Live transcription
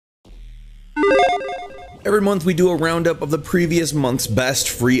Every month we do a roundup of the previous month's best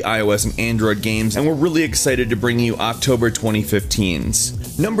free iOS and Android games, and we're really excited to bring you October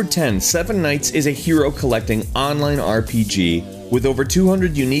 2015's. Number 10, Seven Nights is a hero collecting online RPG with over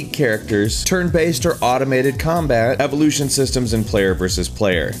 200 unique characters, turn-based or automated combat, evolution systems, and player versus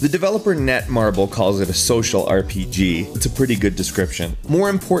player. The developer Netmarble calls it a social RPG. It's a pretty good description. More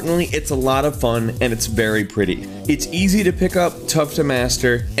importantly, it's a lot of fun and it's very pretty. It's easy to pick up, tough to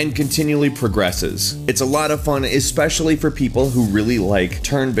master, and continually progresses. It's a lot of fun, especially for people who really like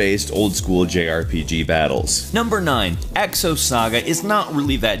turn-based old-school JRPG battles. Number 9, Exosaga is not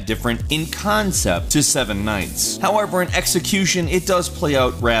really that different in concept to Seven Nights. However, in execution, it does play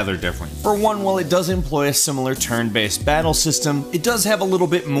out rather different. For one, while it does employ a similar turn-based battle system, it does have a little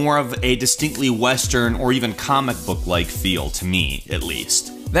bit more of a distinctly Western or even comic book-like feel, to me, at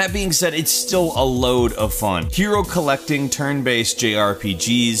least. That being said, it's still a load of fun. Hero collecting turn-based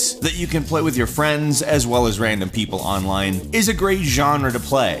JRPGs that you can play with your friends as well as random people online is a great genre to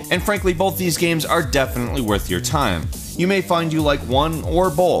play. And frankly, both these games are definitely worth your time. You may find you like one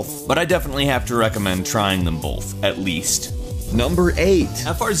or both, but I definitely have to recommend trying them both, at least. Number 8.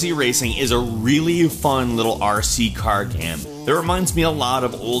 FRZ Racing is a really fun little RC car game that reminds me a lot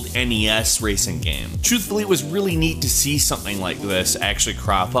of old NES racing game. Truthfully, it was really neat to see something like this actually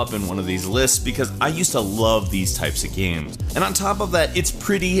crop up in one of these lists because I used to love these types of games. And on top of that, it's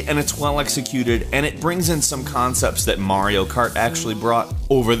pretty and it's well executed, and it brings in some concepts that Mario Kart actually brought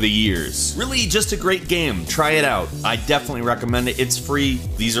over the years. Really just a great game. Try it out. I definitely recommend it. It's free.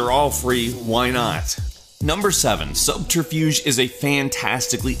 These are all free. Why not? Number 7, Subterfuge is a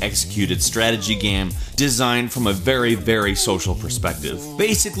fantastically executed strategy game designed from a very social perspective.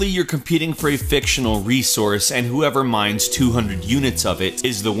 Basically, you're competing for a fictional resource, and whoever mines 200 units of it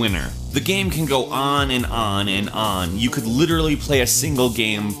is the winner. The game can go on and on and on. You could literally play a single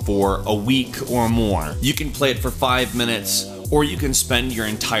game for a week or more. You can play it for 5 minutes, or you can spend your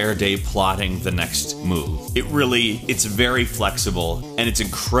entire day plotting the next move. It's very flexible, and it's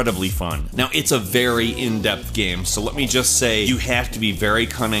incredibly fun. Now, it's a very in-depth game, so let me just say, you have to be very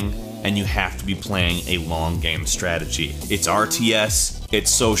cunning, and you have to be playing a long game strategy. It's RTS,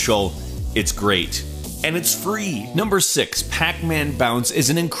 it's social, it's great. And it's free. Number 6, Pac-Man Bounce is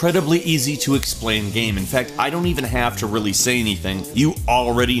an incredibly easy to explain game. In fact, I don't even have to really say anything. You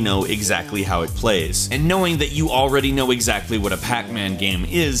already know exactly how it plays. And knowing that you already know exactly what a Pac-Man game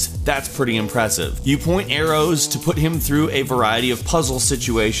is, that's pretty impressive. You point arrows to put him through a variety of puzzle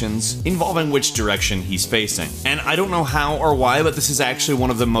situations involving which direction he's facing. And I don't know how or why, but this is actually one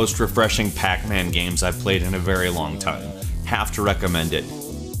of the most refreshing Pac-Man games I've played in a very long time. Have to recommend it.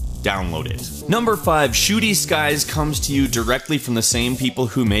 Download it. Number 5, Shooty Skies comes to you directly from the same people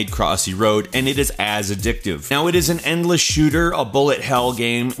who made Crossy Road, and it is as addictive. Now, it is an endless shooter, a bullet hell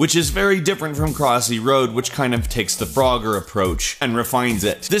game, which is very different from Crossy Road, which kind of takes the Frogger approach and refines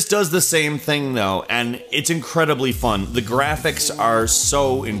it. This does the same thing though, and it's incredibly fun. The graphics are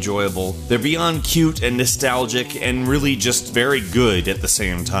so enjoyable. They're beyond cute and nostalgic and really just very good at the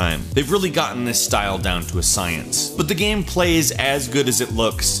same time. They've really gotten this style down to a science. But the game plays as good as it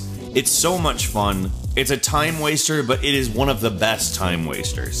looks. It's so much fun. It's a time waster, but it is one of the best time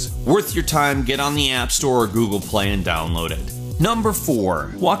wasters. Worth your time, get on the App Store or Google Play and download it. Number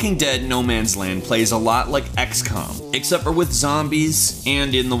 4, Walking Dead No Man's Land plays a lot like XCOM, except for with zombies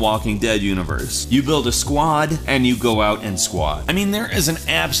and in the Walking Dead universe. You build a squad and you go out and squad. I mean, there is an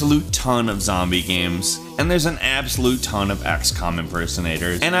absolute ton of zombie games, and there's an absolute ton of XCOM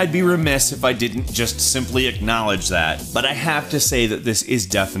impersonators, and I'd be remiss if I didn't just simply acknowledge that, but I have to say that this is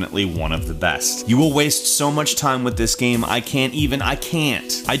definitely one of the best. You will waste so much time with this game, I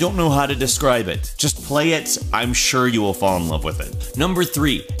don't know how to describe it. Just play it, I'm sure you will fall in love with it. Number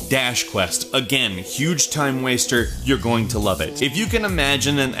 3, Dash Quest. Again, huge time waster, you're going to love it. If you can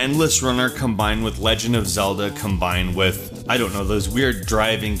imagine an endless runner combined with Legend of Zelda combined with, I don't know, those weird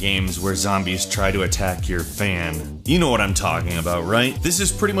driving games where zombies try to attack your van. You know what I'm talking about, right? This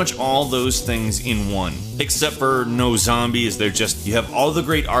is pretty much all those things in one. Except for no zombies, you have all the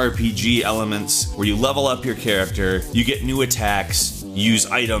great RPG elements where you level up your character, you get new attacks, use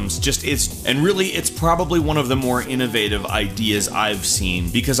items, it's probably one of the more innovative ideas I've seen,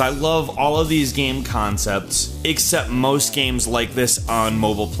 because I love all of these game concepts, except most games like this on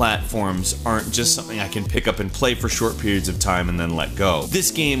mobile platforms aren't just something I can pick up and play for short periods of time and then let go.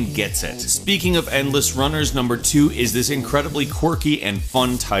 This game gets it. Speaking of endless runners, number 2 is this incredibly quirky and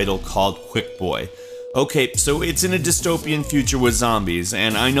fun title called Quick Boy. Okay, so it's in a dystopian future with zombies,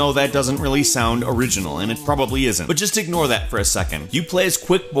 and I know that doesn't really sound original, and it probably isn't, but just ignore that for a second. You play as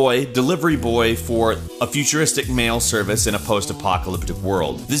Quick Boy, delivery boy for a futuristic mail service in a post-apocalyptic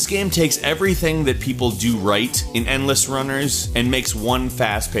world. This game takes everything that people do right in Endless Runners and makes one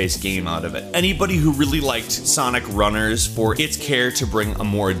fast-paced game out of it. Anybody who really liked Sonic Runners for its care to bring a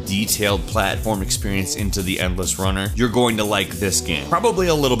more detailed platform experience into the Endless Runner, you're going to like this game. Probably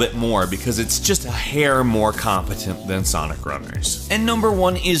a little bit more because it's just a hair more competent than Sonic Runners. And number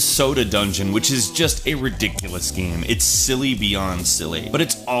 1 is Soda Dungeon, which is just a ridiculous game. It's silly beyond silly, but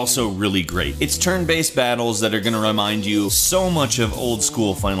it's also really great. It's turn-based battles that are going to remind you so much of old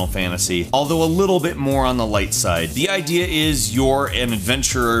school Final Fantasy, although a little bit more on the light side. The idea is you're an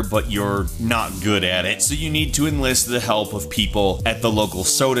adventurer, but you're not good at it, so you need to enlist the help of people at the local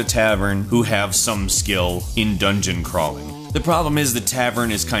soda tavern who have some skill in dungeon crawling. The problem is the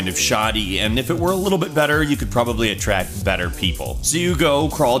tavern is kind of shoddy, and if it were a little bit better, you could probably attract better people. So you go,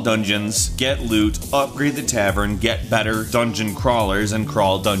 crawl dungeons, get loot, upgrade the tavern, get better dungeon crawlers, and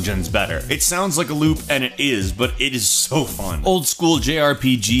crawl dungeons better. It sounds like a loop, and it is, but it is so fun. Old school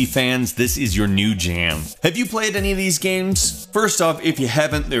JRPG fans, this is your new jam. Have you played any of these games? First off, if you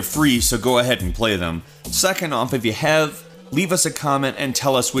haven't, they're free, so go ahead and play them. Second off, if you have, leave us a comment and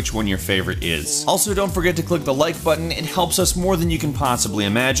tell us which one your favorite is. Also, don't forget to click the like button, it helps us more than you can possibly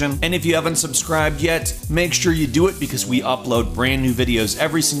imagine. And if you haven't subscribed yet, make sure you do it because we upload brand new videos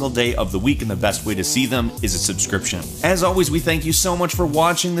every single day of the week, and the best way to see them is a subscription. As always, we thank you so much for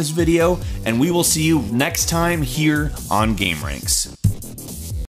watching this video, and we will see you next time here on Game Ranks.